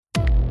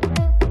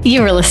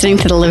You are listening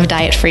to the Live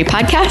Diet Free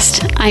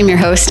podcast. I'm your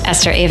host,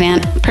 Esther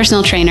Avant,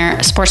 personal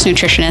trainer, sports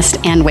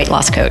nutritionist, and weight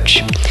loss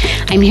coach.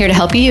 I'm here to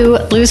help you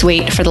lose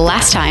weight for the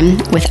last time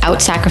without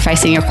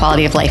sacrificing your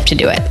quality of life to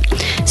do it.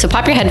 So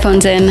pop your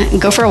headphones in,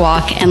 go for a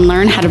walk, and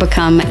learn how to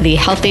become the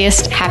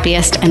healthiest,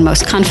 happiest, and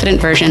most confident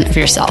version of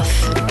yourself.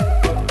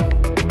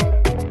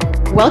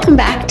 Welcome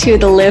back to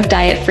the Live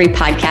Diet Free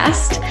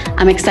podcast.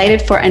 I'm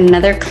excited for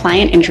another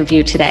client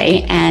interview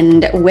today.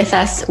 And with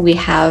us, we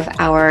have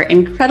our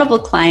incredible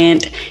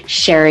client,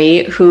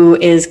 Sherry, who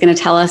is going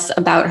to tell us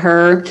about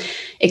her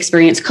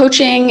experience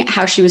coaching,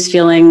 how she was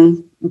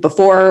feeling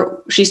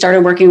before she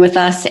started working with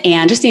us,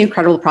 and just the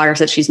incredible progress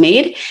that she's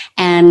made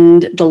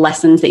and the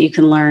lessons that you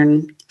can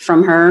learn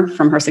from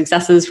her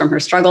successes, from her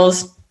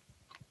struggles.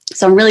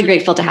 So I'm really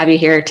grateful to have you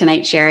here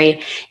tonight,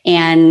 Sherry.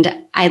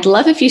 And I'd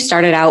love if you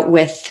started out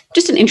with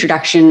just an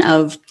introduction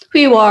of who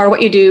you are,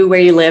 what you do, where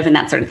you live, and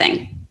that sort of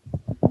thing.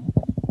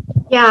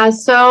 Yeah,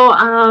 so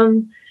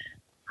I'm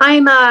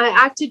an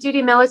active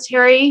duty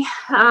military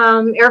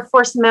Air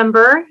Force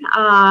member.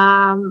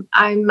 I'm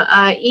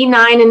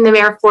E9 in the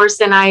Air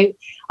Force, and I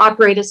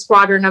operate a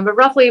squadron of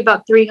roughly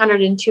about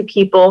 302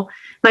 people.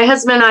 My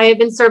husband and I have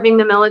been serving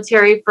the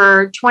military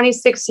for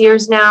 26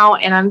 years now,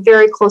 and I'm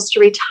very close to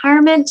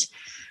retirement.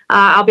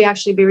 I'll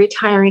be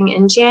retiring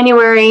in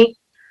January.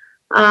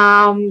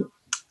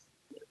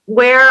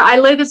 Where I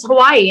live is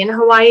Hawaii, and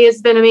Hawaii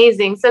has been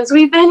amazing since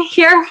we've been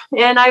here,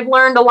 and I've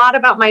learned a lot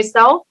about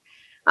myself.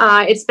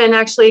 It's been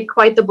actually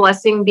quite the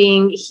blessing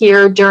being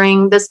here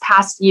during this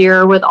past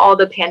year with all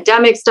the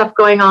pandemic stuff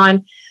going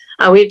on.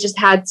 We've just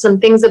had some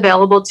things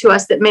available to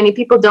us that many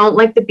people don't,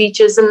 like the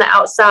beaches and the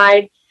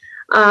outside.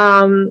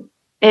 I'm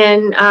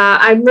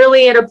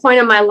really at a point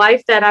in my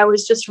life that I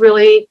was just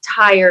really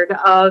tired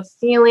of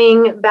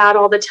feeling bad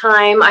all the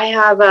time. I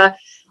have a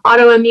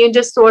autoimmune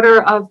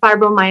disorder of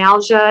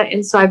fibromyalgia.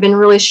 And so I've been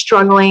really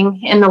struggling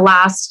in the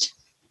last,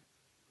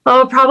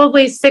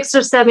 probably 6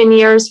 or 7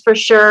 years for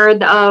sure,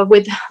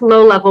 with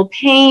low level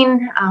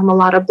pain, a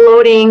lot of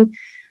bloating,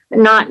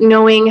 not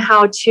knowing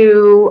how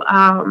to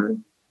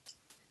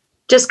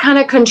just kind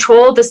of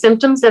control the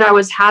symptoms that I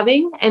was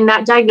having. And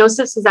that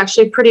diagnosis is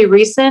actually pretty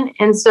recent.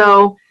 And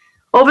so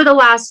over the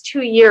last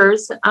 2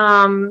 years,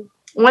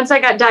 once I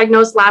got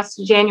diagnosed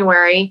last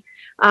January,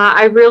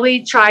 I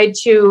really tried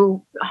to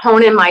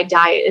hone in my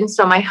diet. And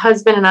so my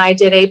husband and I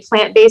did a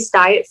plant-based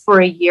diet for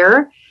a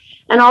year.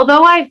 And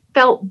although I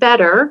felt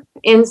better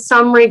in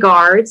some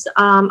regards,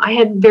 I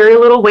had very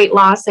little weight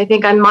loss. I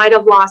think I might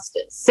have lost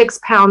 6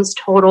 pounds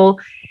total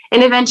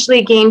and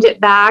eventually gained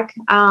it back.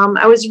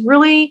 I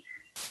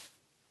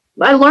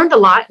learned a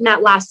lot in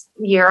that last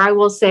year, I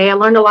will say. I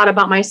learned a lot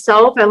about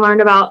myself. I learned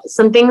about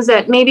some things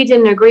that maybe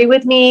didn't agree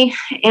with me.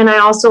 And I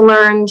also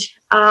learned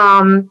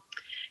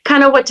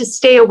kind of what to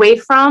stay away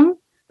from,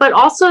 but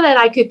also that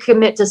I could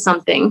commit to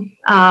something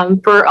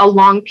for a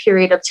long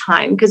period of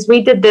time, because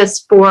we did this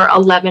for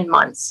 11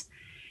 months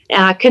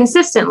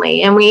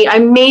consistently. And I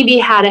maybe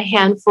had a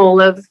handful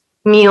of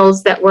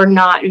meals that were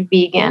not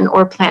vegan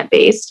or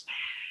plant-based.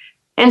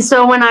 And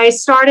so when I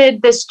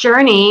started this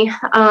journey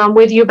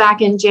with you back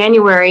in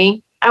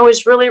January, I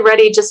was really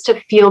ready just to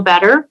feel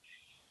better.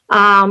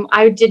 I'm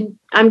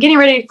getting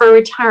ready for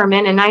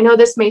retirement, and I know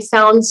this may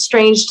sound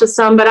strange to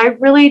some, but I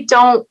really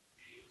don't.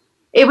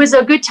 It was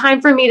a good time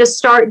for me to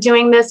start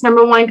doing this,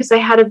 number one, because I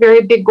had a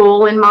very big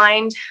goal in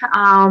mind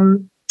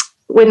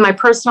with my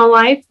personal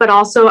life, but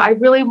also I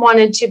really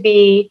wanted to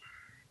be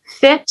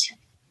fit.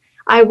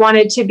 I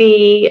wanted to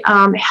be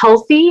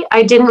healthy.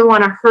 I didn't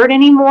want to hurt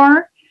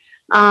anymore.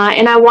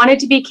 And I wanted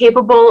to be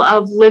capable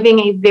of living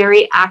a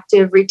very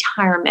active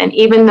retirement,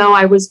 even though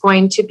I was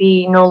going to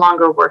be no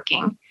longer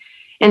working.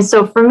 And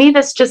so for me,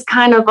 this just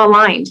kind of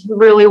aligned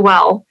really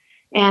well.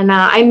 And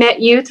I met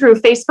you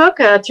through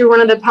Facebook, through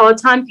one of the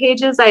Peloton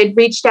pages. I had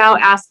reached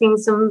out asking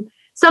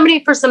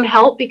somebody for some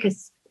help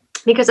because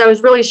I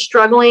was really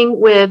struggling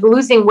with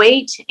losing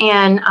weight.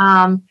 And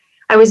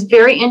I was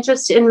very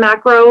interested in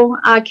macro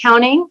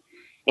counting.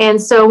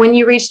 And so when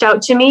you reached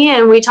out to me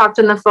and we talked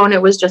on the phone,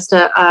 it was just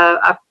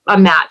a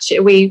match.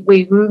 We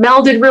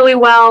melded really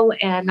well,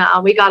 and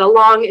we got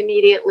along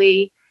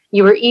immediately.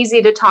 You were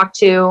easy to talk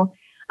to.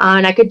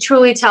 And I could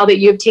truly tell that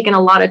you've taken a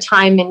lot of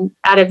time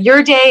out of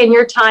your day and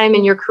your time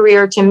and your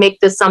career to make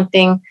this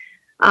something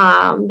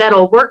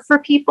that'll work for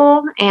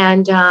people.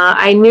 And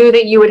I knew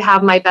that you would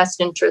have my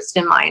best interest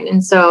in mind.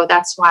 And so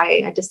that's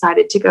why I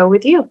decided to go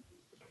with you.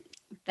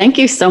 Thank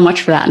you so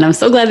much for that. And I'm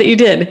so glad that you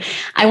did.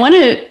 I want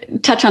to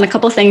touch on a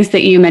couple of things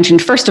that you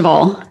mentioned. First of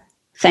all,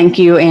 thank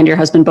you and your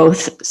husband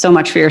both so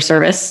much for your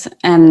service.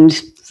 And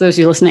for those of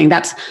you listening,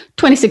 that's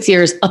 26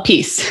 years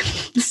apiece.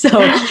 So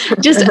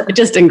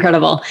just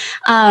incredible.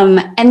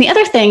 And the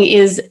other thing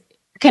is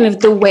kind of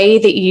the way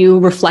that you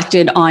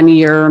reflected on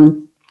your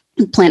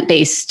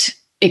plant-based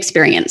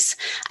experience.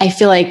 I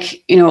feel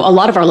like, a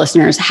lot of our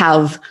listeners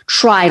have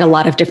tried a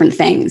lot of different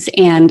things,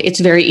 and it's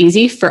very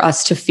easy for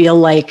us to feel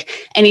like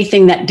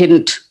anything that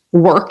didn't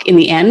work in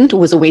the end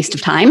was a waste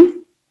of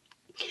time.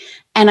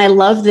 And I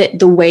love that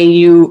the way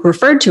you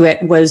referred to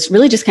it was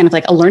really just kind of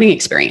like a learning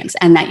experience,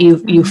 and that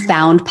you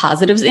found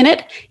positives in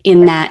it,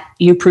 in that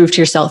you proved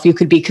to yourself you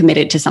could be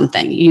committed to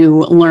something.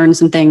 You learned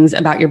some things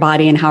about your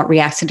body and how it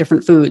reacts to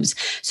different foods.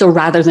 So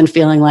rather than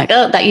feeling like,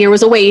 oh, that year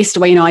was a waste,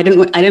 well, I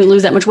didn't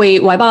lose that much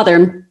weight, why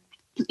bother?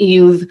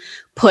 You've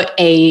put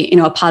a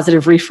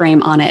positive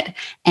reframe on it.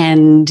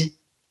 And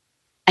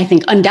I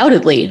think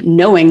undoubtedly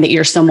knowing that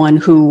you're someone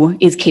who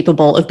is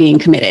capable of being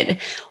committed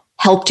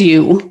helped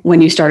you when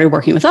you started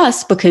working with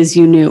us, because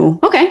you knew,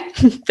 okay,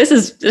 this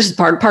is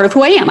part of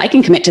who I am. I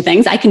can commit to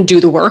things. I can do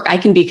the work. I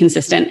can be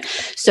consistent.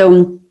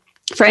 So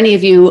for any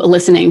of you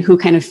listening who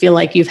kind of feel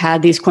like you've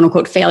had these quote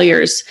unquote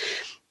failures,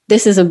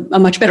 this is a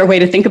much better way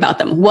to think about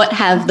them. What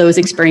have those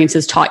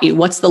experiences taught you?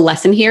 What's the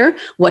lesson here?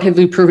 What have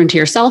you proven to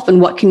yourself?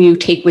 And what can you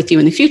take with you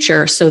in the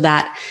future so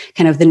that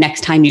kind of the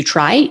next time you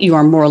try, you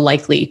are more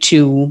likely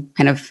to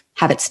kind of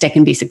have it stick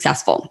and be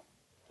successful?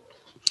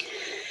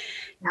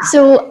 Yeah.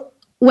 So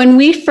when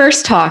we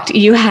first talked,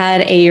 you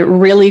had a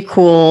really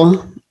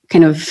cool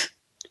kind of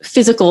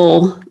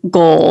physical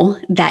goal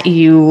that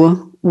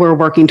you were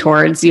working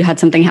towards. You had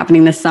something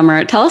happening this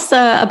summer. Tell us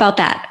about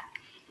that.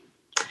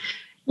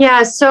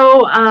 Yeah,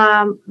 so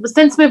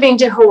since moving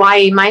to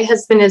Hawaii, my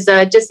husband is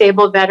a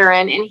disabled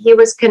veteran, and he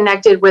was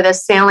connected with a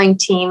sailing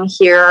team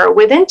here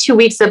within 2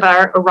 weeks of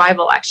our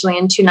arrival, actually,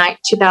 in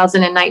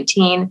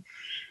 2019.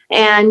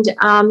 And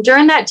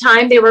during that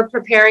time,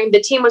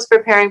 the team was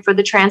preparing for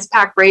the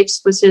Transpac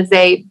race, which is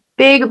a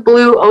big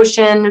blue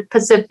ocean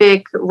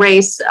Pacific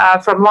race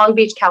from Long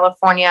Beach,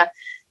 California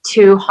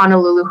to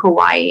Honolulu,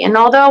 Hawaii. And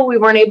although we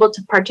weren't able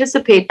to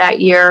participate that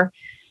year,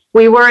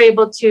 we were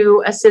able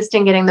to assist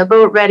in getting the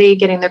boat ready,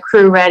 getting the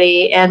crew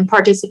ready, and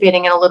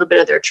participating in a little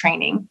bit of their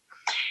training.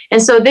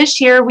 And so this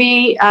year,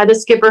 the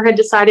skipper had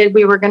decided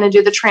we were going to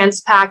do the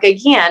Transpac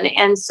again.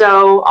 And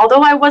so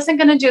although I wasn't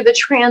going to do the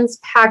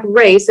Transpac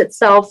race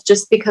itself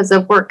just because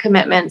of work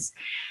commitments,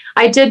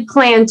 I did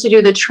plan to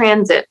do the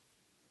transit.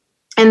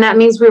 And that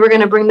means we were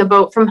going to bring the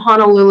boat from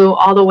Honolulu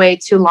all the way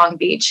to Long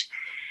Beach.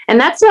 And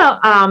that's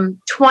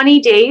 20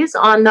 days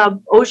on the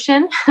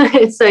ocean.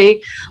 It's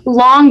a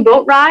long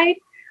boat ride.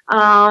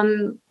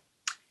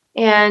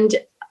 And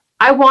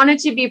I wanted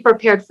to be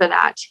prepared for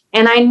that.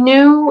 And I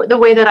knew the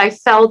way that I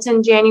felt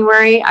in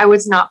January, I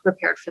was not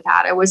prepared for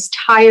that. I was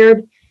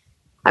tired.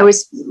 I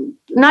was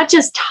not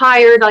just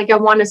tired, like I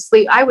want to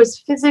sleep. I was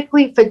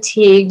physically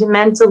fatigued,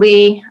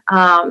 mentally,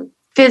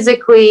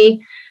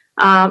 physically.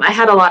 I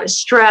had a lot of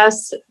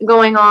stress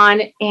going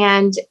on,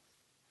 and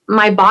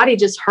my body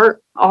just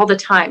hurt all the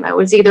time. I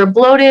was either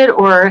bloated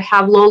or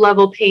have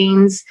low-level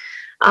pains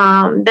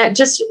that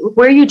just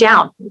wear you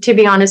down, to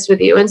be honest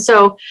with you. And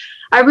so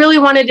I really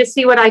wanted to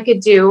see what I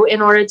could do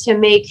in order to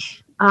make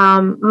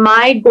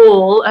my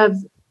goal of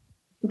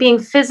being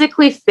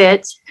physically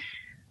fit,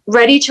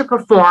 ready to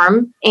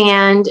perform,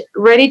 and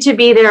ready to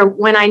be there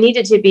when I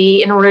needed to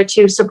be in order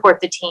to support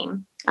the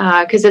team.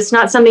 Because it's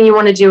not something you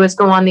want to do is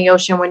go on the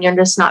ocean when you're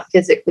just not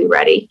physically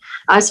ready,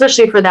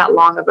 especially for that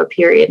long of a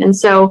period. And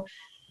so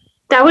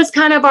that was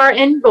kind of our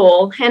end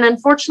goal. And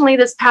unfortunately,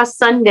 this past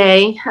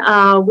Sunday,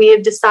 we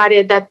have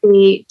decided that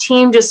the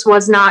team just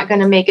was not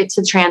going to make it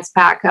to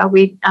Transpac.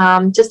 We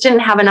just didn't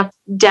have enough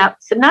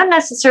depth, not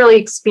necessarily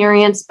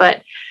experience,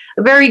 but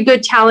very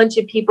good,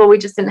 talented people. We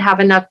just didn't have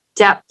enough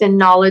depth and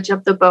knowledge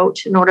of the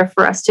boat in order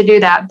for us to do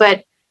that.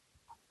 But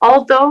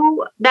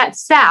although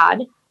that's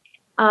sad,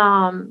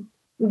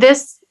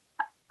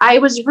 I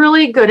was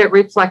really good at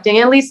reflecting,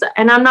 at least,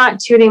 and I'm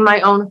not tooting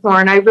my own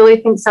horn. I really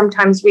think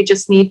sometimes we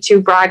just need to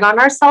brag on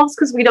ourselves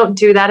because we don't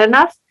do that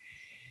enough.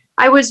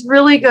 I was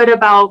really good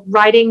about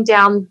writing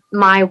down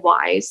my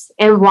whys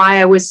and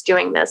why I was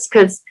doing this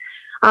because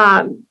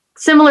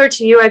similar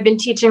to you, I've been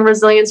teaching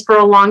resilience for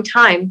a long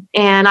time.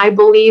 And I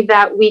believe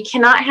that we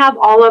cannot have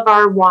all of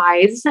our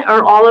whys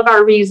or all of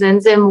our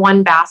reasons in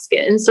one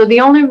basket. And so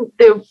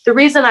the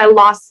reason I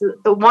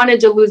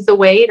wanted to lose the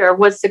weight or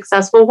was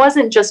successful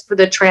wasn't just for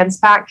the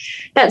Transpac.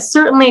 That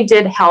certainly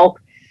did help.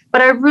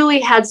 But I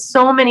really had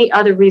so many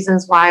other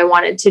reasons why I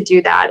wanted to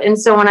do that. And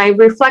so when I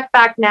reflect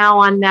back now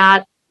on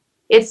that,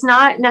 it's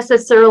not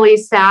necessarily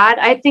sad.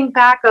 I think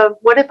back of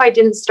what if I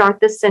didn't start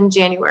this in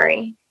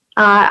January?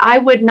 I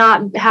would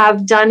not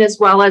have done as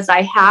well as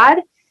I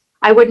had.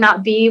 I would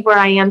not be where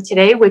I am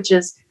today, which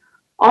is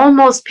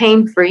almost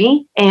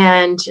pain-free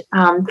and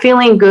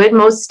feeling good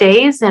most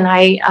days. And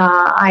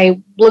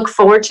I look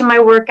forward to my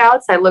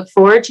workouts. I look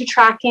forward to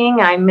tracking.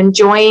 I'm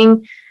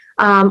enjoying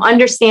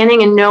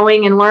understanding and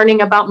knowing and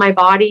learning about my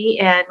body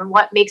and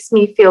what makes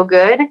me feel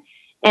good.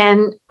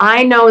 And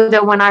I know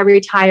that when I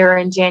retire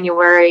in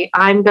January,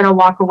 I'm going to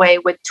walk away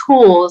with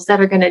tools that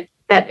are going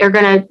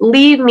to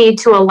lead me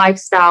to a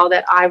lifestyle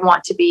that I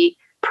want to be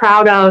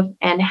proud of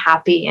and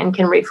happy and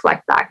can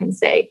reflect back and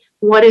say,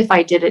 what if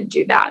I didn't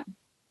do that?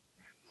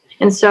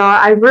 And so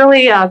I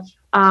really have,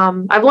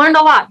 I've learned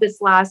a lot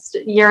this last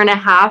year and a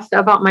half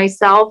about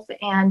myself.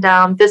 And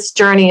this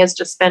journey has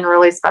just been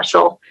really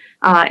special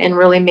and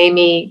really made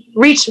me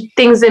reach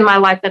things in my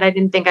life that I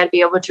didn't think I'd be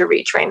able to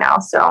reach right now.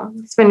 So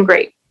it's been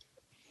great.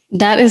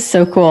 That is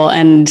so cool.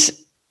 And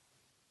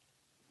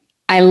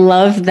I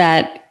love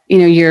that,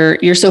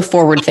 you're so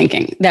forward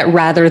thinking that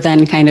rather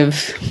than kind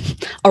of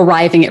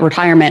arriving at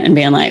retirement and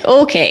being like,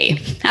 okay,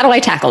 how do I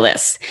tackle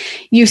this?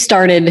 You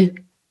started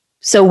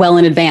so well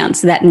in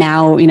advance that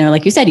now,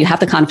 like you said, you have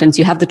the confidence,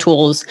 you have the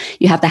tools,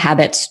 you have the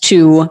habits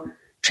to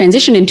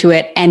transition into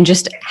it and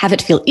just have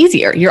it feel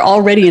easier. You're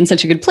already in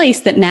such a good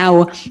place that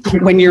now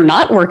when you're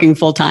not working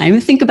full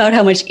time, think about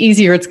how much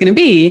easier it's going to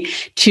be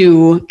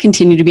to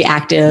continue to be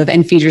active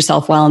and feed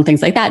yourself well and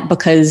things like that,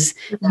 because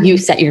you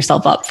set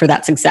yourself up for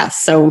that success.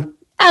 So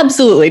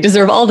absolutely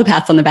deserve all the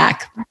pats on the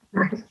back.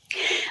 I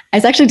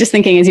was actually just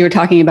thinking as you were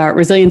talking about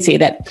resiliency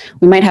that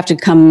we might have to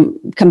come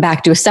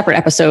back to a separate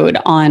episode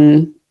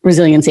on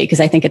resiliency, because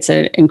I think it's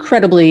an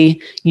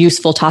incredibly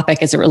useful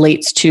topic as it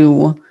relates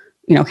to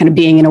kind of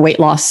being in a weight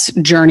loss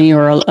journey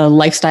or a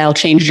lifestyle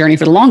change journey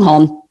for the long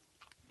haul.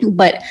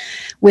 But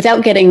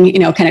without getting,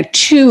 kind of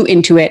too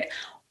into it,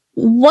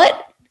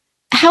 what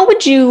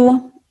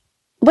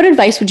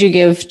advice would you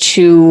give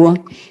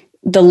to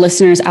the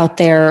listeners out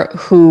there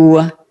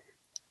who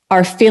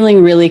are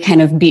feeling really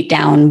kind of beat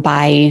down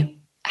by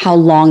how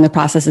long the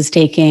process is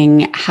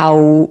taking,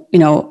 how,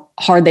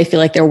 hard they feel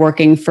like they're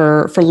working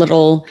for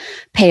little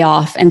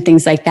payoff and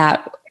things like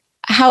that?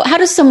 How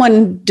does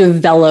someone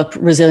develop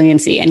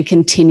resiliency and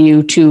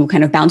continue to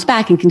kind of bounce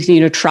back and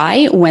continue to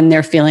try when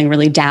they're feeling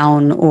really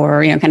down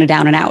or, kind of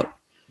down and out?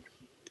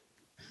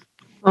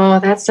 Oh,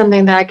 that's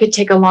something that I could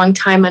take a long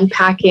time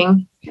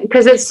unpacking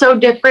because it's so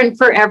different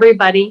for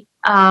everybody.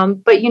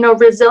 But,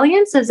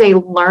 resilience is a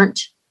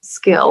learned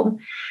skill.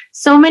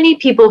 So many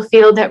people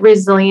feel that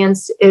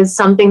resilience is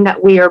something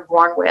that we are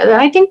born with.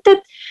 And I think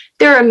that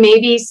there are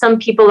maybe some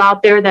people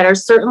out there that are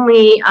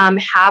certainly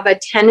have a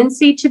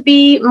tendency to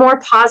be more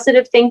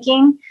positive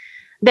thinking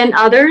than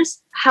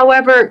others.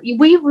 However,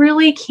 we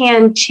really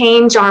can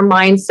change our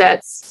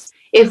mindsets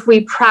if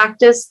we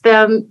practice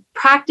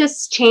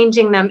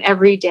changing them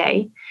every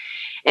day.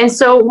 And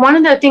so one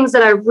of the things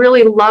that I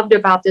really loved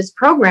about this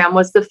program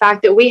was the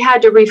fact that we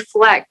had to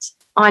reflect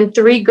on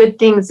 3 good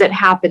things that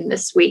happened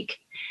this week.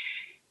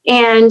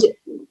 And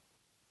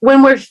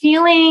when we're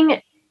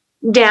feeling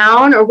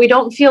down or we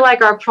don't feel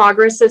like our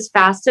progress is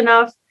fast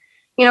enough,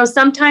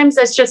 sometimes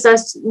that's just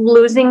us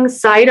losing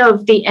sight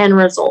of the end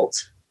result.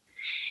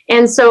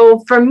 And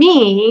so for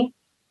me,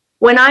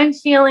 when I'm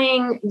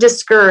feeling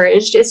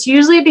discouraged, it's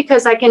usually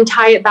because I can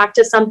tie it back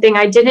to something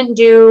I didn't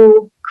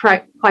do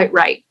quite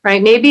right?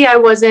 Maybe I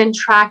wasn't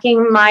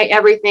tracking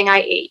everything I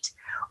ate,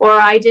 or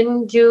I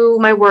didn't do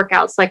my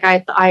workouts like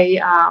I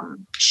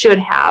should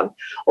have.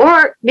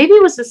 Or maybe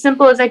it was as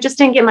simple as I just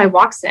didn't get my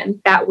walks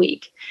in that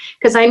week,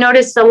 because I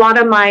noticed a lot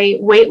of my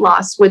weight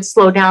loss would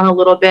slow down a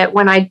little bit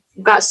when I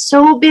got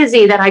so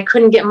busy that I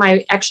couldn't get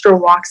my extra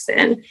walks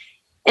in.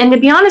 And to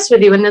be honest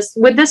with you,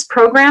 with this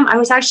program, I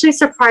was actually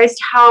surprised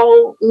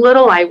how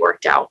little I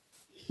worked out.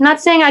 I'm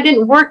not saying I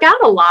didn't work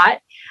out a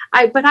lot,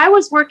 but I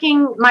was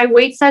working, my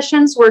weight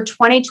sessions were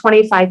 20,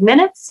 25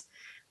 minutes.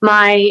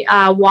 My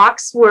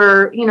walks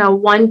were,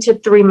 1 to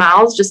 3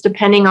 miles, just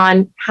depending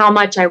on how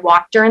much I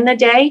walked during the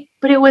day.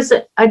 But it was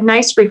a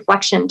nice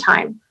reflection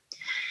time.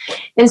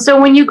 And so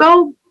when you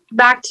go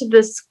back to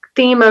this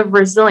theme of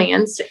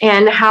resilience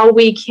and how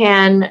we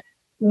can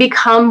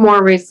become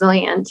more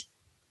resilient,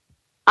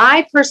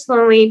 I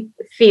personally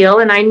feel,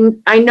 and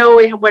I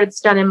know what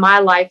it's done in my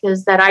life,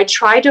 is that I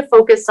try to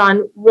focus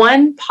on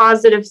one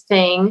positive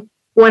thing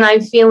when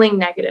I'm feeling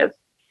negative.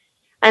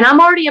 And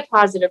I'm already a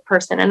positive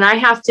person, and I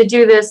have to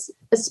do this,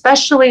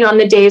 especially on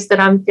the days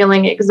that I'm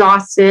feeling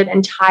exhausted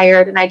and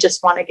tired and I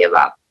just want to give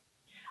up.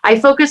 I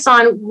focus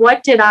on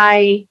what did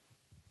I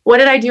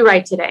do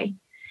right today?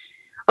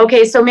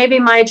 Okay, so maybe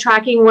my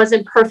tracking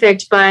wasn't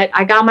perfect, but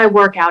I got my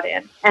workout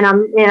in, and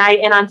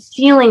I'm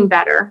feeling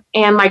better,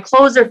 and my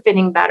clothes are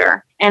fitting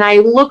better. And I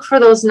look for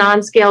those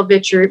non-scale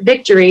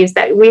victories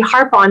that we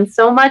harp on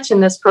so much in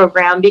this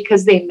program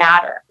because they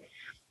matter.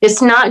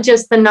 It's not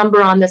just the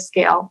number on the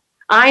scale.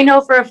 I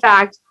know for a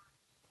fact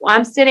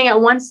I'm sitting at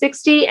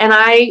 160 and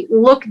I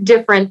look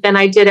different than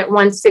I did at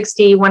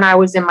 160 when I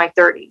was in my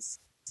 30s.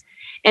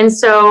 And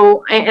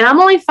so, and I'm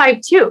only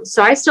 5'2",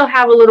 so I still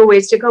have a little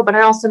ways to go, but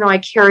I also know I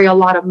carry a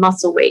lot of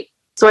muscle weight.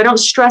 So I don't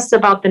stress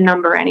about the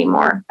number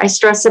anymore. I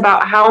stress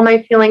about how am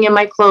I feeling in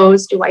my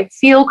clothes? Do I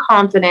feel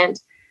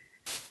confident?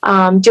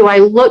 Do I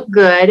look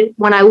good?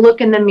 When I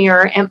look in the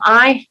mirror, am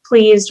I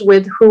pleased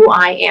with who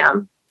I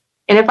am?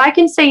 And if I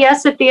can say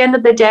yes at the end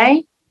of the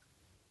day,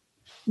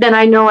 then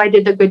I know I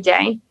did the good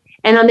day.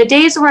 And on the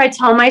days where I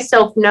tell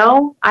myself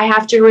no, I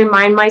have to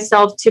remind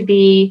myself to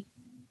be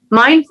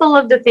mindful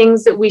of the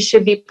things that we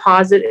should be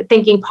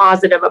thinking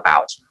positive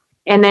about,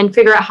 and then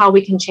figure out how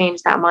we can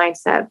change that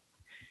mindset.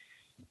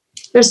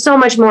 There's so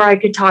much more I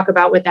could talk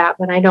about with that,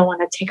 but I don't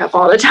want to take up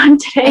all the time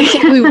today.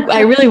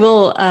 I really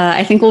will.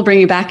 I think we'll bring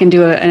you back and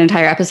do an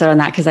entire episode on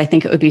that, because I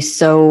think it would be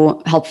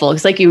so helpful.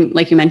 Because like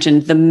you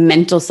mentioned, the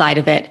mental side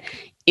of it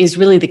is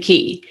really the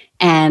key.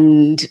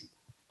 And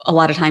a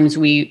lot of times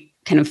we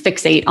kind of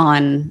fixate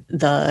on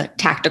the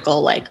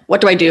tactical, like,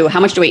 what do I do?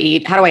 How much do I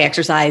eat? How do I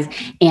exercise?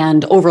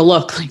 And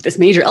overlook like this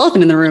major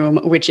elephant in the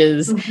room, which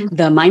is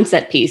the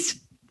mindset piece.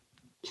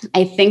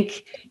 I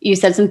think you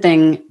said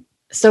something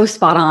so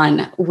spot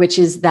on, which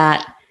is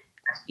that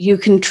you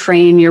can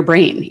train your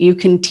brain. You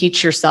can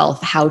teach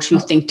yourself how to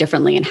think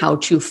differently and how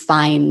to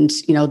find,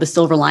 the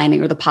silver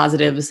lining or the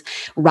positives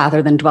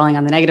rather than dwelling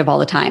on the negative all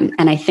the time.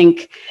 And I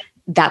think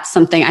that's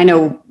something I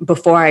know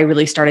before I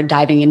really started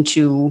diving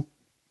into,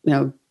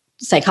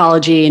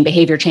 psychology and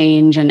behavior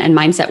change and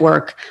mindset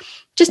work,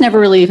 just never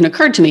really even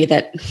occurred to me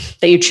that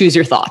you choose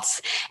your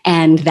thoughts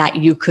and that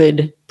you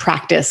could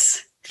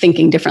practice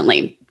thinking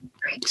differently.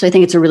 So I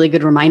think it's a really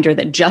good reminder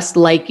that just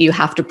like you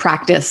have to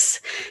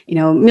practice,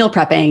 meal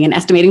prepping and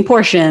estimating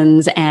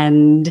portions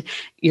and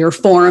your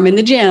form in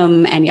the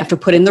gym, and you have to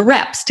put in the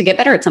reps to get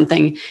better at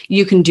something,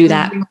 you can do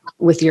that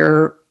with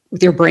your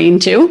brain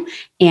too.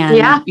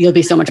 And you'll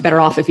be so much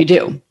better off if you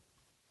do.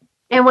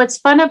 And what's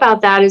fun about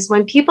that is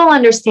when people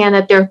understand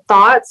that their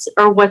thoughts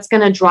are what's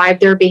going to drive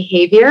their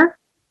behavior,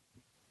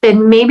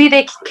 then maybe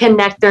they can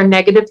connect their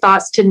negative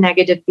thoughts to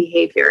negative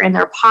behavior and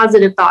their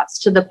positive thoughts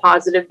to the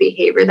positive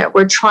behavior that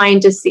we're trying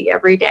to see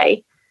every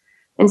day.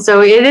 And so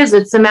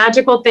it's a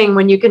magical thing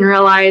when you can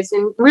realize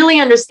and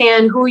really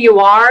understand who you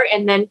are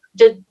and then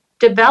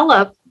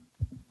develop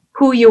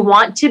who you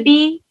want to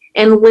be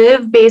and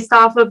live based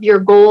off of your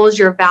goals,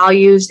 your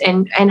values,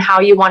 and how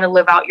you want to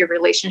live out your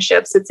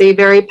relationships. It's a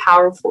very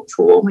powerful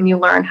tool when you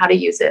learn how to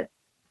use it.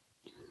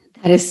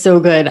 That is so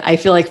good. I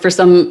feel like for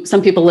some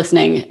people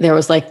listening, there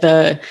was like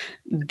the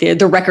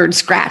record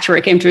scratch where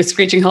it came to a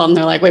screeching halt and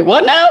they're like, wait,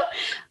 what now?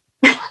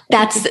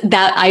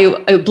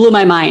 It blew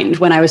my mind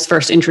when I was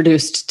first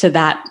introduced to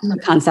that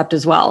concept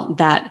as well,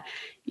 that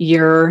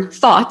your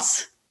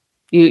thoughts,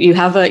 you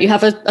have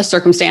a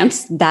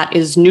circumstance that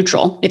is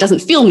neutral. It doesn't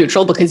feel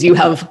neutral because you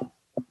have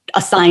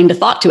assigned a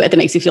thought to it that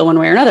makes you feel one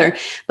way or another,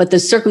 but the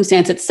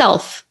circumstance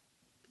itself,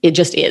 it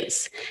just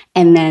is.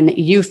 And then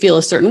you feel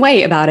a certain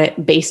way about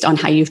it based on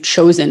how you've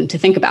chosen to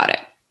think about it.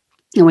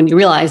 And when you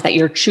realize that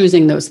you're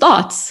choosing those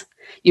thoughts,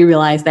 you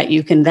realize that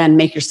you can then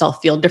make yourself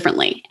feel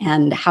differently.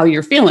 And how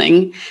you're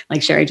feeling,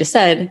 like Sherry just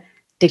said,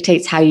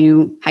 dictates how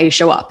you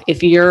show up.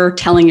 If you're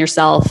telling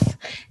yourself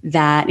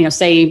that,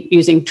 say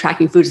using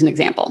tracking food as an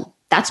example,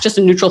 that's just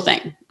a neutral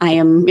thing. I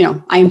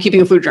am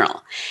keeping a food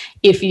journal.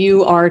 If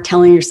you are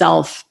telling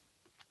yourself,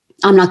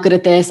 I'm not good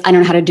at this, I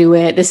don't know how to do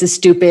it, this is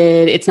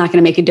stupid, it's not going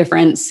to make a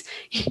difference,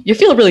 you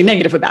feel really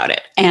negative about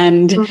it.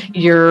 And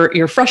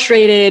you're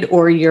frustrated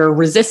or you're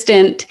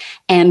resistant.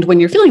 And when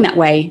you're feeling that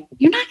way,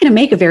 you're not going to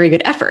make a very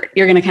good effort.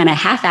 You're going to kind of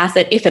half-ass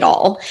it, if at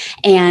all.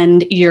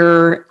 And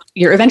you're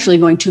eventually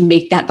going to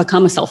make that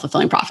become a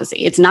self-fulfilling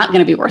prophecy. It's not going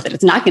to be worth it.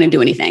 It's not going to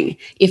do anything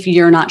if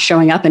you're not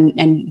showing up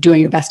and doing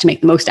your best to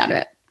make the most out of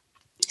it.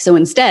 So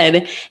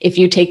instead, if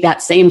you take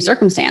that same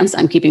circumstance,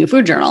 I'm keeping a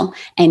food journal,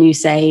 and you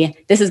say,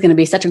 this is going to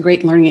be such a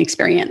great learning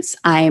experience.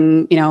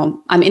 I'm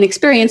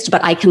inexperienced,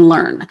 but I can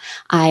learn.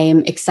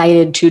 I'm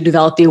excited to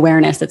develop the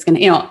awareness that's going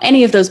to,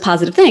 any of those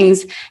positive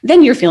things,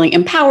 then you're feeling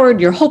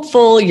empowered, you're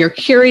hopeful, you're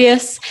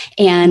curious,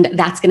 and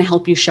that's going to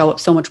help you show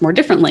up so much more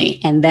differently.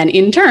 And then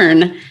in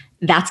turn,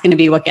 that's going to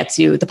be what gets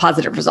you the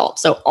positive result.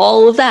 So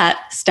all of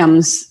that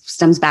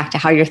stems back to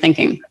how you're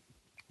thinking.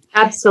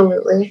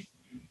 Absolutely.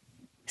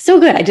 So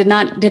good. I did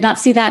not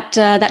see that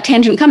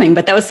tangent coming,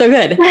 but that was so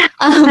good.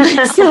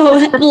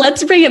 So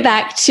let's bring it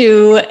back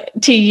to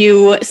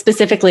you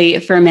specifically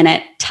for a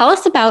minute. Tell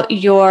us about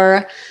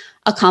your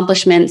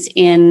accomplishments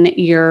in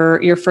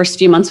your first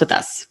few months with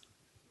us.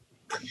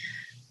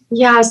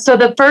 Yeah. So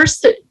the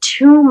first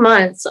 2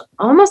 months,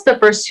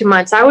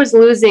 I was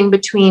losing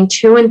between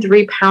 2 and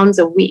 3 pounds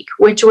a week,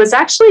 which was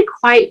actually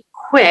quite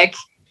quick.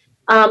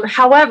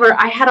 However,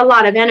 I had a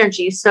lot of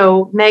energy.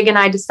 So Meg and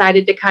I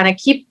decided to kind of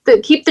keep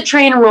the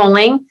train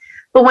rolling.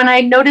 But when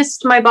I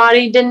noticed my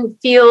body didn't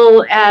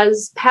feel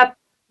as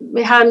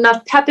had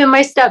enough pep in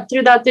my step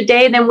throughout the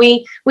day, then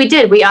we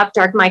upped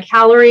my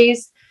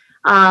calories.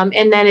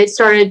 And then it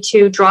started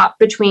to drop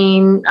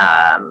between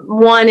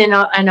 1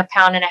 and a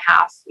pound and a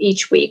half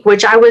each week,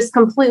 which I was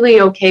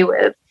completely okay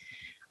with.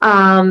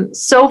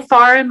 So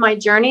far in my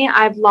journey,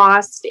 I've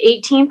lost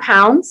 18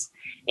 pounds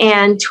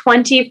and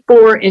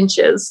 24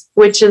 inches,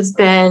 which has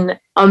been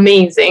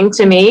amazing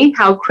to me,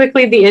 how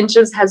quickly the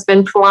inches has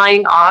been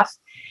flying off.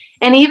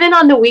 And even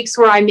on the weeks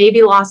where I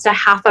maybe lost a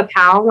half a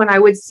pound, when I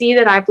would see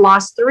that I've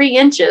lost 3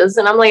 inches,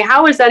 and I'm like,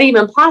 how is that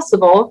even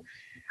possible?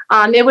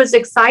 It was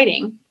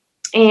exciting.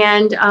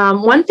 And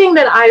one thing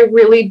that I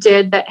really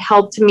did that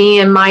helped me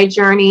in my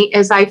journey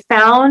is I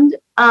found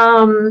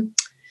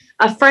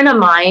a friend of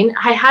mine.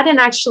 I hadn't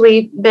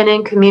actually been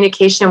in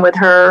communication with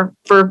her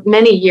for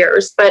many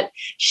years, but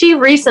she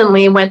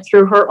recently went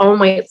through her own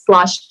weight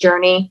loss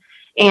journey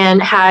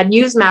and had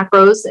used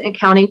macros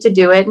accounting to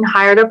do it and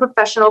hired a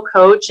professional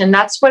coach. And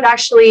that's what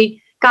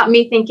actually got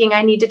me thinking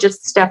I need to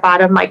just step out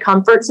of my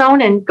comfort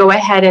zone and go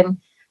ahead and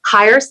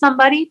hire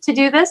somebody to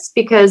do this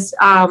because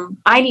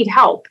I need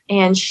help.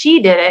 And she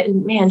did it.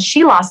 And man,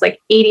 she lost like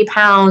 80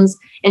 pounds.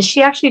 And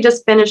she actually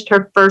just finished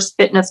her first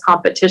fitness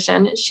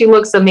competition. She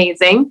looks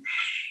amazing.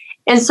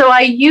 And so I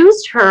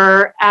used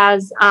her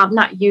as,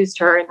 not used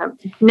her in a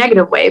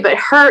negative way, but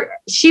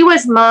she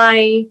was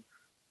my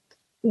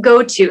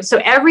go to.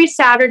 So every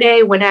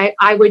Saturday when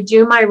I would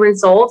do my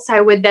results,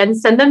 I would then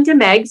send them to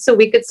Meg so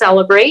we could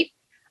celebrate.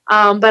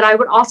 But I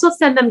would also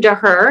send them to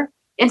her.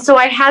 And so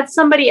I had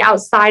somebody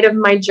outside of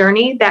my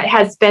journey that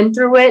has been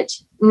through it,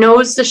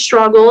 knows the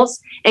struggles,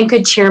 and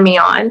could cheer me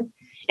on.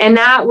 And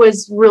that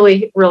was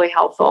really, really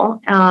helpful.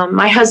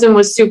 My husband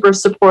was super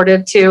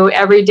supportive too.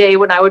 Every day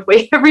when I would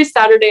every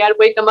Saturday, I'd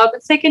wake him up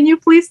and say, "Can you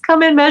please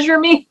come and measure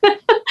me?"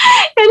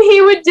 And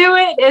he would do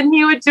it, and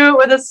he would do it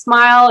with a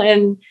smile.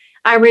 And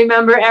I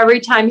remember every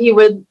time he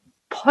would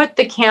put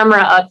the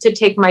camera up to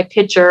take my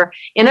picture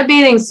in a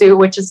bathing suit,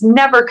 which is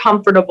never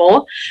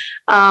comfortable.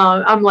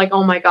 I'm like,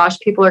 oh my gosh,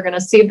 people are going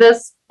to see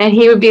this. And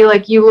he would be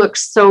like, "You look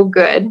so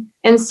good."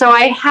 And so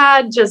I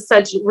had just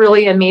such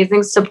really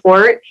amazing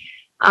support.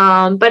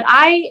 But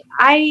I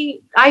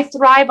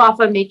thrive off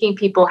of making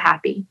people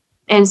happy.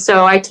 And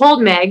so I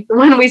told Meg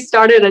when we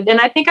started, and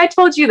I think I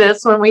told you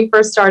this when we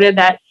first started,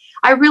 that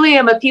I really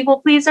am a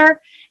people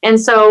pleaser. And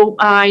so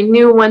I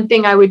knew one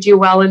thing I would do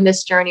well in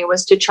this journey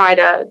was to try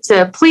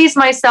to please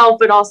myself,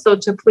 but also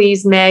to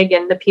please Meg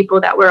and the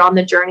people that were on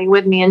the journey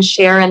with me and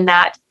share in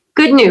that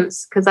good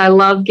news, because I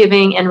love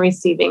giving and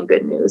receiving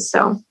good news.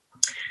 So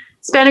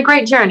it's been a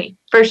great journey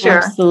for sure.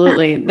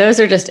 Absolutely. Those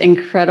are just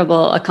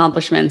incredible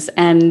accomplishments.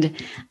 And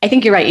I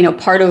think you're right. You know,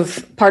 part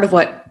of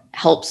what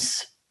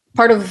helps,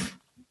 part of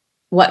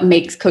what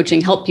makes coaching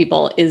help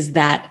people is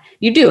that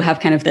you do have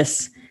kind of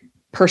this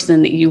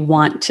person that you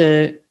want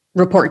to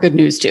report good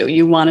news to.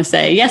 You want to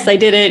say, yes, I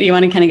did it. You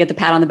want to kind of get the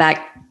pat on the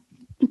back.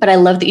 But I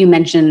love that you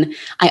mentioned,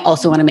 I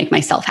also want to make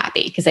myself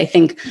happy, because I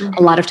think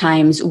a lot of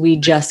times we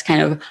just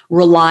kind of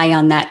rely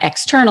on that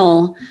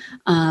external,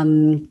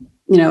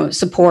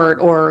 support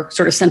or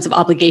sort of sense of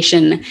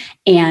obligation,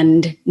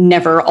 and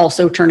never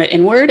also turn it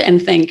inward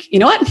and think, you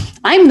know what,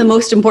 I'm the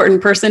most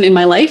important person in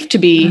my life to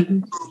be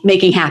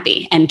making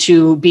happy and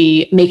to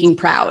be making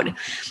proud.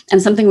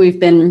 And something we've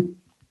been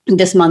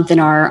this month in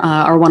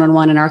our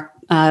one-on-one in our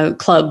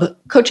club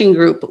coaching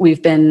group,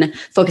 we've been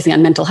focusing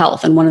on mental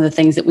health. And one of the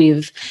things that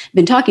we've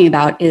been talking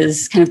about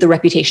is kind of the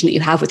reputation that you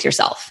have with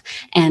yourself,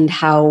 and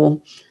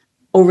how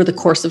over the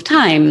course of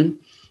time,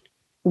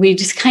 we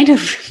just kind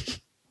of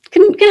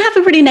can have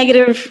a pretty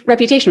negative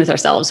reputation with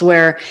ourselves,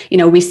 where, you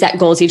know, we set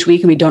goals each week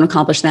and we don't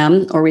accomplish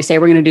them, or we say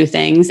we're going to do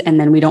things and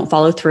then we don't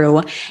follow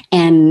through,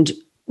 and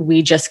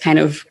we just kind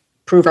of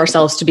prove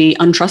ourselves to be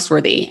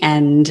untrustworthy.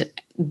 And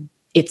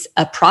it's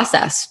a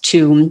process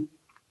to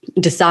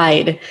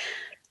decide,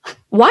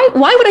 why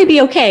would I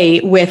be okay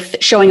with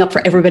showing up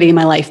for everybody in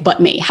my life but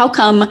me? How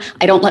come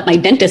I don't let my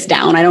dentist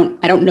down? I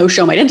don't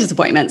no-show my dentist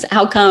appointments.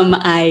 How come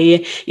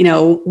I,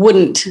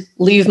 wouldn't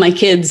leave my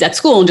kids at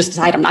school and just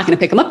decide I'm not going to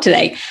pick them up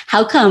today?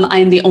 How come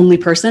I'm the only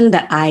person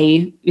that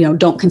I,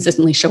 don't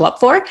consistently show up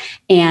for?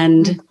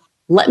 And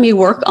let me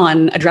work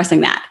on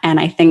addressing that. And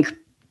I think,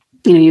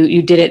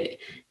 you did it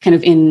kind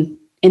of in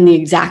the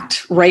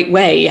exact right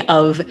way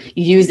of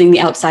using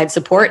the outside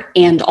support,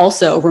 and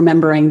also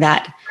remembering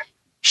that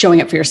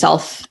showing up for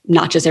yourself,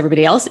 not just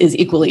everybody else, is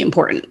equally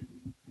important.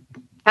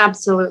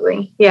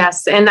 Absolutely.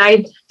 Yes. And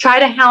I try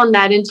to hound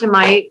that into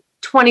my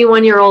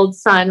 21-year-old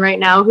son right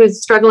now, who's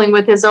struggling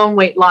with his own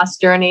weight loss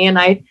journey. And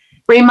I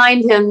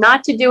remind him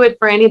not to do it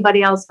for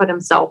anybody else but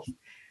himself.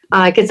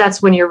 Because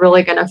that's when you're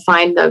really going to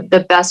find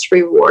the best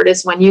reward,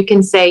 is when you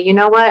can say, you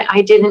know what,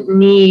 I didn't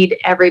need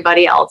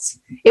everybody else.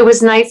 It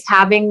was nice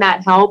having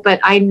that help,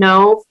 but I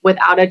know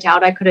without a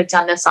doubt I could have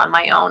done this on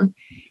my own.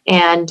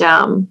 And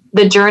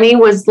the journey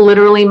was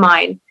literally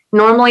mine.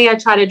 Normally, I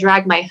try to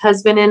drag my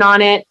husband in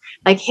on it.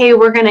 Like, hey,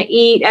 we're going to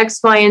eat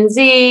X, Y, and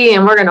Z,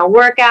 and we're going to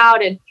work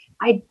out. And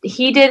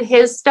he did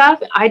his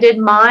stuff. I did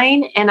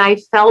mine, and I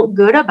felt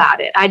good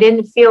about it. I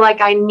didn't feel like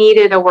I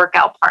needed a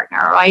workout partner,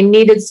 or I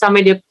needed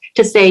somebody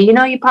to say,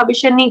 you probably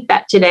shouldn't eat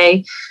that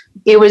today.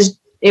 It was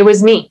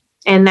me.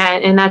 And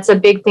that's a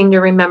big thing to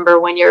remember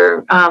when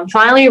you're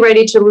finally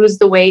ready to lose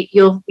the weight.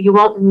 You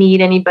won't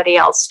need anybody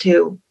else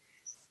to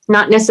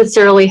not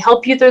necessarily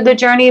help you through the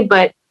journey,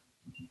 but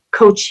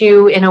coach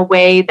you in a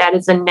way that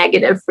is a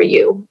negative for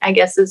you, I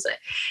guess is,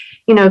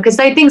 because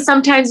I think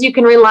sometimes you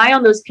can rely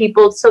on those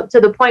people so to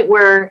the point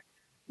where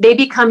they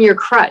become your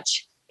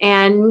crutch,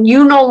 and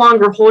you no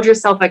longer hold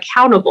yourself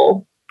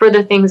accountable for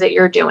the things that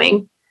you're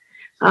doing.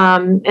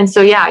 And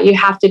so, yeah, you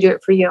have to do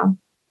it for you.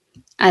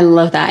 I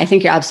love that. I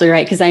think you're absolutely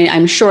right. Because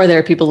I'm sure there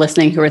are people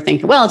listening who are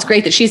thinking, well, it's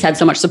great that she's had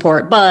so much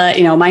support, but,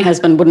 my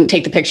husband wouldn't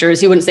take the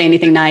pictures. He wouldn't say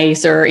anything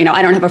nice, or,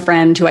 I don't have a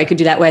friend who I could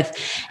do that with.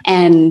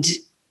 And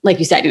like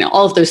you said,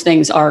 all of those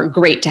things are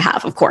great to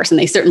have, of course, and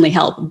they certainly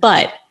help,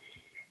 but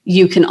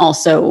you can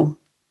also,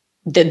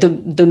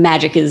 the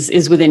magic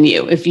is within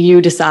you. If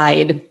you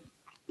decide,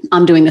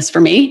 I'm doing this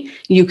for me,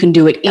 you can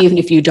do it even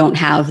if you don't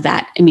have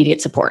that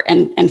immediate support.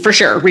 And for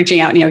sure,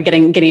 reaching out,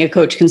 getting a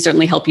coach can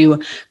certainly help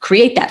you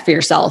create that for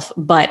yourself.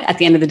 But at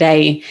the end of the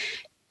day,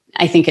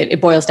 I think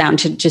it boils down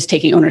to just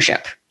taking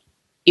ownership.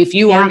 If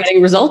you aren't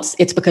getting results,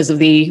 it's because of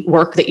the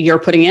work that you're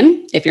putting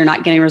in. If you're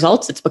not getting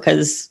results, it's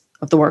because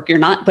of the work you're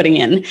not putting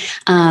in.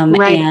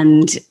 Right.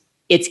 And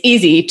it's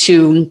easy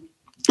to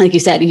like you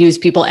said, use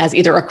people as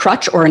either a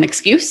crutch or an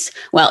excuse.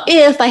 Well,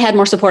 if I had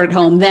more support at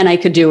home, then I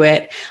could do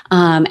it,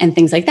 and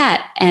things like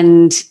that.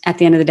 And at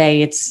the end of the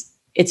day,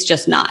 it's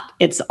just not.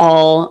 It's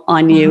all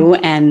on you.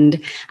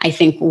 And I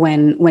think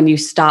when you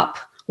stop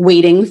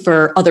waiting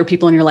for other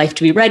people in your life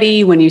to be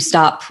ready, when you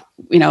stop,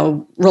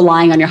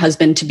 relying on your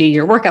husband to be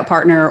your workout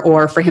partner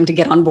or for him to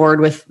get on board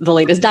with the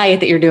latest diet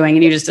that you're doing,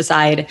 and you just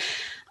decide,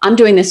 I'm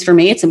doing this for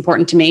me, it's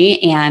important to me,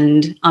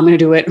 and I'm going to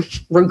do it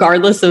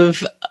regardless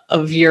of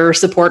your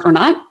support or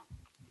not.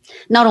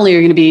 Not only are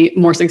you going to be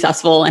more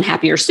successful and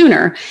happier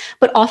sooner,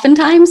 but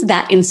oftentimes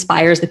that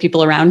inspires the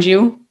people around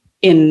you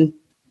in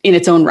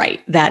its own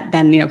right, that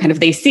then, kind of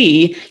they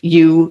see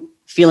you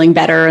feeling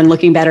better and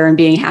looking better and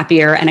being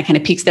happier, and it kind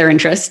of piques their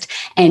interest,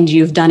 and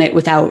you've done it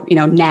without,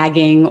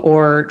 nagging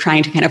or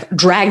trying to kind of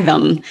drag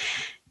them.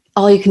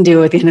 All you can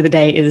do at the end of the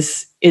day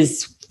is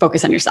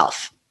focus on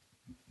yourself.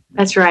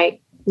 That's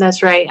right.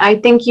 That's right. I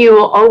think you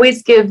will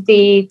always give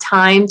the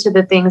time to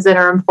the things that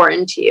are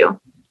important to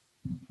you.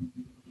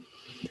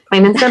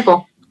 Plain and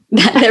simple.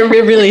 That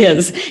really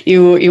is.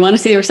 You want to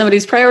see where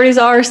somebody's priorities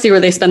are, see where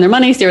they spend their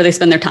money, see where they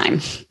spend their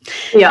time.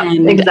 Yeah,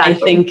 and exactly. I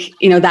think,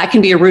 that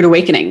can be a rude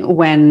awakening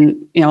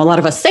when, a lot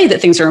of us say that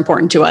things are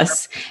important to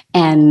us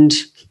and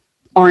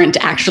aren't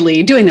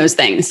actually doing those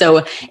things.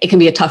 So it can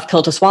be a tough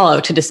pill to swallow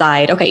to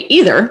decide, okay,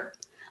 either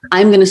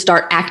I'm going to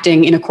start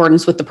acting in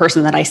accordance with the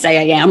person that I say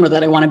I am or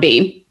that I want to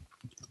be,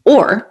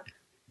 or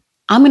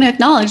I'm going to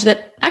acknowledge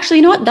that actually,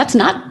 you know what, that's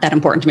not that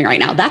important to me right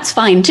now. That's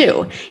fine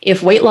too.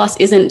 If weight loss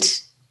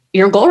isn't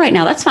your goal right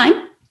now, that's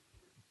fine.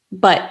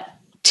 But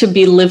to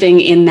be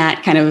living in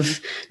that kind of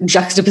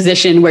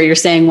juxtaposition where you're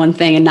saying one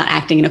thing and not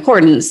acting in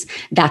accordance,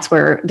 that's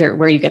where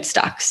you get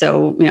stuck.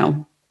 So,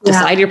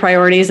 decide your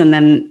priorities and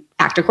then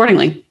act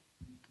accordingly.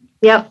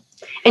 Yep.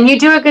 And you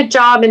do a good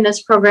job in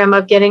this program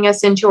of getting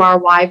us into our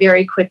why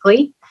very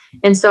quickly.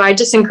 And so I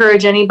just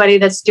encourage anybody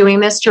that's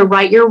doing this to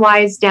write your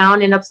whys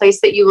down in a place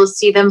that you will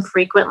see them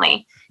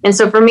frequently. And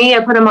so for me,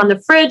 I put them on the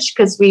fridge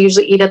because we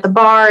usually eat at the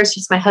bar. It's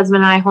just my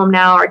husband and I home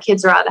now. Our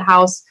kids are out of the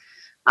house.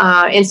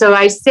 And so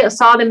I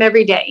saw them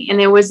every day. And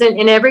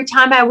and every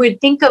time I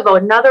would think of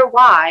another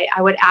why,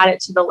 I would add it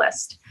to the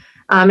list.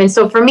 And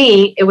so for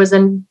me, it was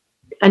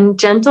a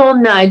gentle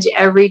nudge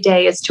every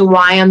day as to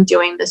why I'm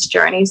doing this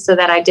journey so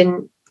that I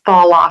didn't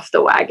fall off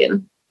the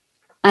wagon.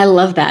 I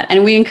love that.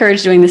 And we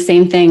encourage doing the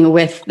same thing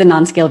with the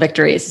non-scale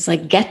victories. It's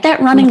like, get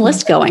that running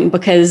list going,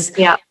 because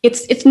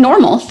it's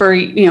normal for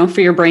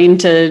your brain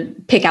to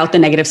pick out the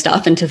negative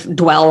stuff and to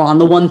dwell on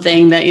the one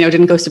thing that,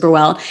 didn't go super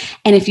well.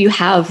 And if you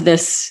have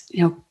this,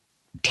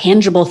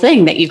 tangible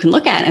thing that you can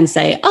look at and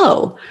say,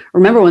 oh,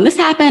 remember when this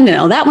happened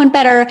and that went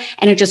better,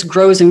 and it just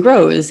grows and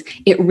grows,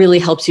 it really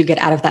helps you get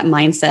out of that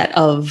mindset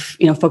of,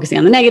 focusing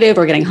on the negative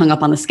or getting hung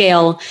up on the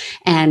scale.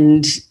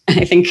 And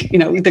I think,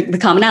 the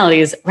commonality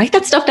is write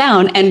that stuff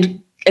down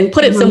and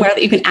put it somewhere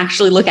that you can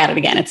actually look at it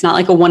again. It's not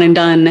like a one and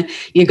done,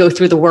 you go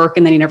through the work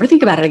and then you never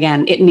think about it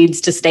again. It needs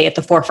to stay at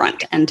the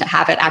forefront, and to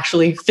have it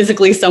actually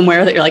physically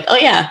somewhere that you're like, oh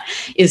yeah,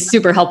 is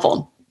super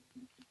helpful.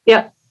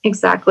 Yep,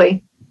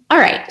 exactly. All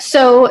right.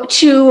 So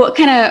to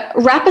kind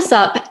of wrap us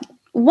up,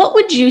 what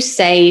would you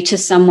say to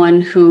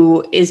someone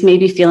who is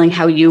maybe feeling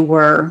how you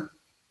were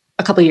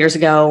a couple of years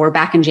ago or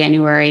back in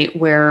January,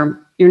 where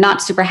you're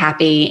not super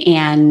happy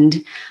and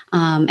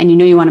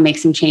you want to make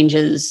some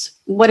changes?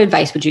 What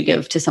advice would you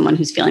give to someone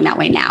who's feeling that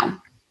way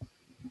now?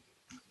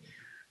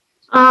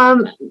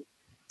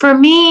 For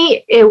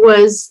me, it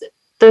was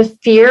the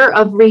fear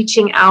of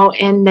reaching out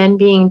and then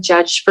being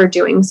judged for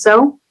doing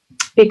so,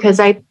 because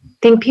I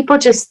think people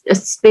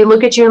they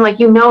look at you and like,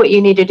 what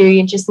you need to do.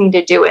 You just need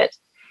to do it.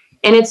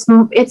 And it's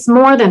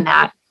more than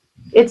that.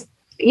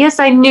 Yes,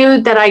 I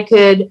knew that I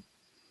could,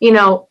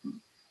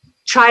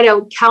 try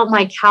to count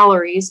my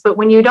calories, but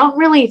when you don't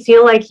really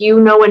feel like you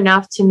know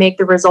enough to make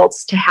the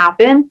results to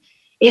happen,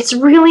 it's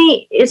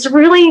really,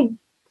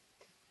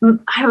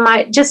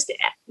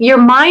 your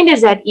mind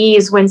is at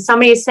ease when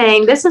somebody's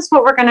saying, this is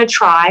what we're going to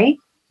try.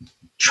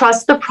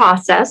 Trust the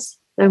process.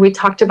 And we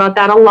talked about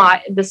that a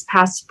lot this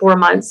past 4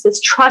 months. It's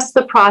trust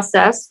the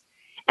process.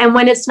 And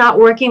when it's not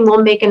working,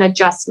 we'll make an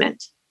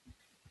adjustment.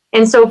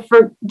 And so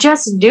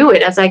just do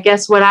it, as I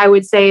guess what I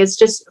would say is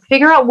just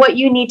figure out what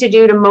you need to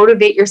do to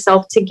motivate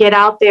yourself to get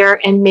out there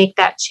and make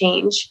that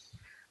change.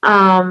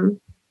 I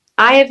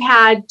have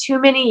had too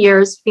many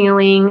years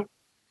feeling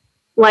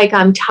like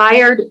I'm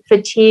tired,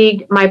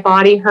 fatigued, my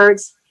body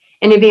hurts.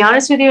 And to be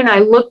honest with you, and I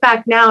look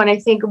back now and I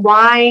think,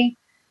 why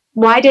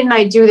didn't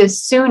I do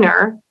this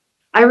sooner?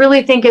 I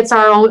really think it's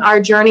our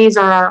journeys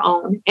are our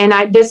own.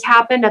 And this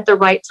happened at the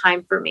right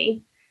time for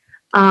me.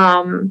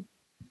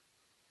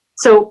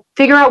 So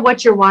figure out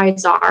what your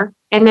whys are,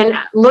 and then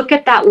look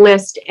at that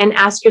list and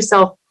ask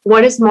yourself,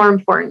 what is more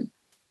important?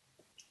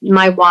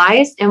 My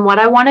whys and what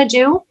I want to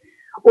do,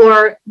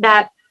 or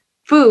that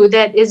food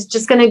that is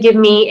just going to give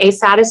me a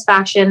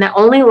satisfaction that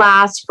only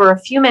lasts for a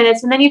few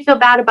minutes, and then you feel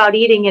bad about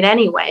eating it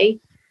anyway.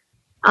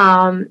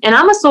 And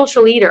I'm a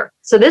social eater,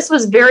 so this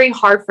was very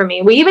hard for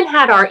me. We even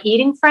had our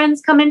eating friends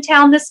come in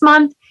town this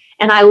month,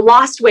 and I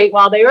lost weight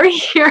while they were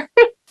here.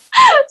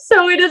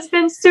 So it has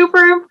been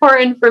super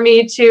important for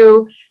me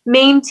to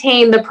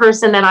maintain the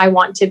person that I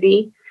want to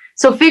be.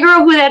 So figure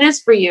out who that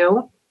is for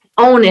you,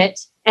 own it,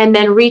 and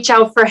then reach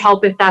out for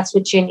help if that's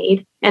what you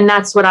need. And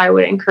that's what I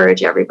would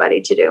encourage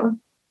everybody to do.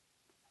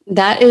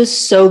 That is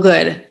so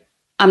good.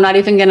 I'm not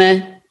even going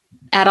to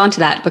add on to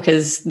that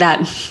because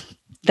that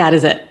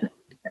is it.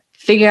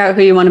 Figure out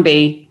who you want to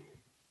be,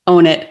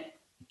 own it,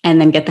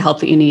 and then get the help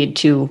that you need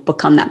to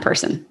become that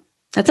person.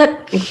 That's it.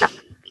 Exactly.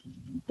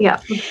 Yeah.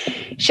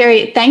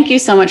 Sherry, thank you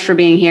so much for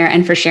being here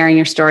and for sharing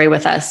your story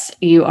with us.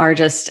 You are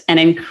just an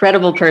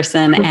incredible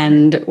person,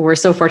 and we're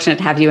so fortunate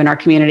to have you in our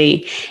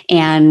community.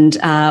 And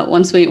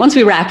once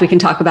we wrap, we can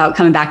talk about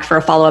coming back for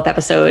a follow-up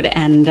episode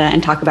and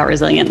talk about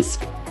resilience.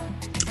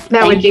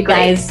 That would be great.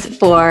 Thank you guys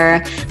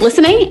for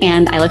listening,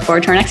 and I look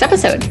forward to our next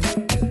episode.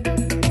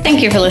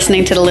 Thank you for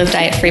listening to the Live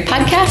Diet Free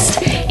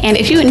podcast. And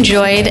if you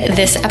enjoyed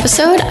this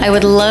episode, I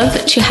would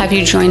love to have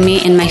you join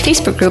me in my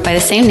Facebook group by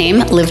the same name,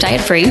 Live Diet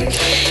Free.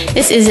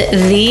 This is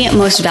the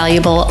most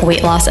valuable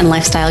weight loss and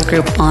lifestyle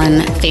group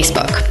on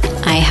Facebook.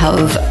 I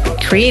have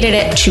created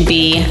it to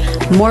be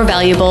more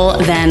valuable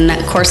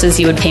than courses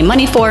you would pay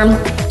money for.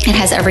 It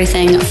has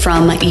everything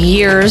from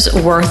years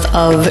worth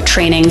of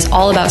trainings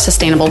all about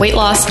sustainable weight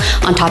loss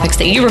on topics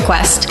that you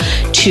request,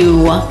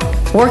 to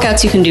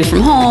workouts you can do from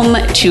home,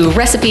 to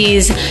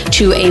recipes,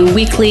 to a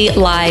weekly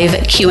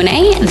live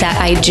Q&A that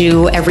I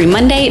do every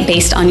Monday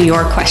based on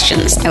your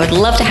questions. I would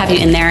love to have you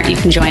in there. You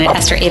can join at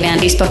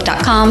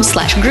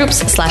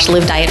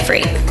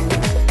estherava.facebook.com/groups/livedietfree.